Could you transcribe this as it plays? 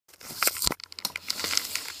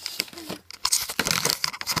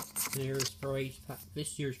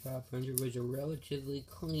This year's 500 was a relatively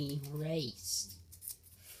clean race.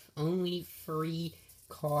 Only 3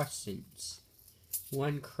 cautions,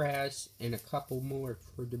 1 crash, and a couple more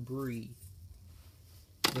for debris.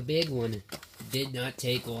 The big one did not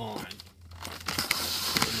take long.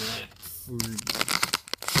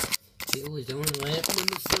 It was on lap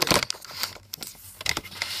number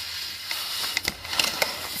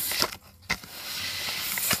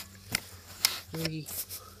 3.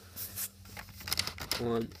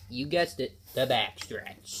 You guessed it, the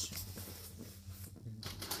backstretch.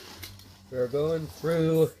 We're going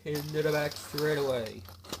through into the back straight away.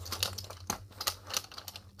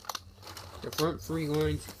 The front 3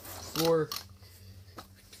 lines for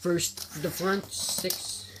first, the front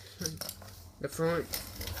 6, the front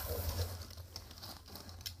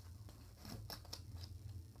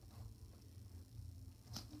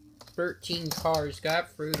 13 cars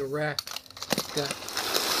got through the wreck, got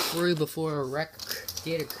through before a wreck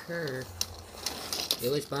did occur. It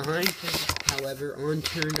was behind him, however, on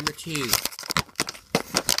turn number 2.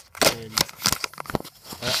 And,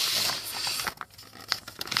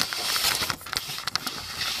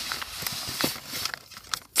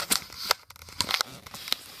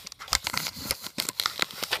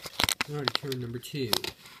 on turn number 2.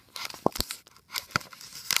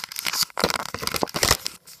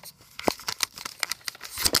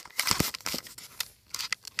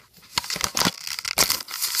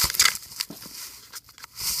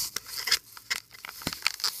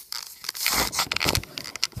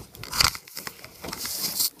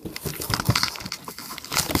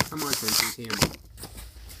 Come on, camera.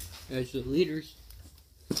 As the leaders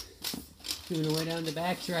tune away down the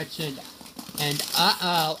backstretch, and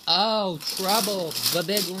trouble! The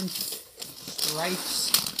big one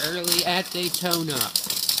strikes early at Daytona.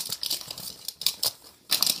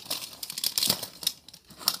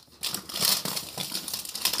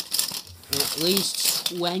 At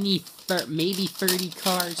least 20, maybe 30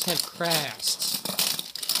 cars have crashed.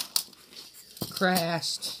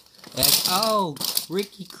 As,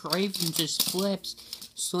 Ricky Craven just flips,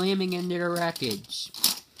 slamming into the wreckage.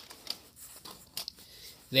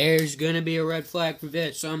 There's gonna be a red flag for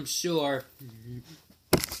this, I'm sure.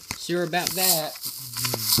 Sure about that.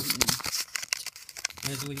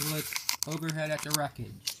 As we look overhead at the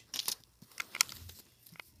wreckage.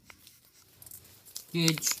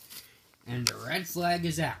 And the red flag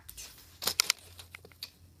is out.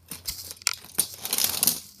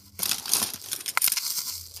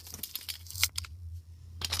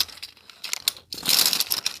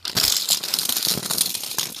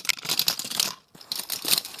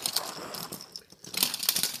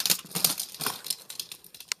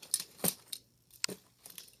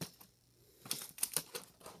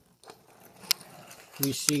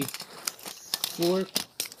 We see 4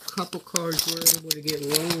 couple cars were able to get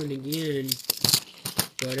rolling again,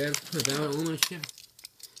 but about almost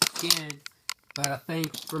again. But I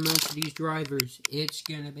think for most of these drivers, it's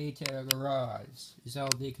gonna be to the garage is all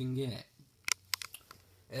they can get.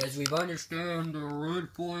 As we've understand, the red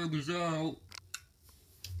flag is out,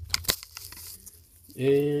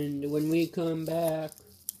 and when we come back,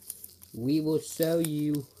 we will show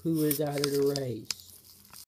you who is out of the race.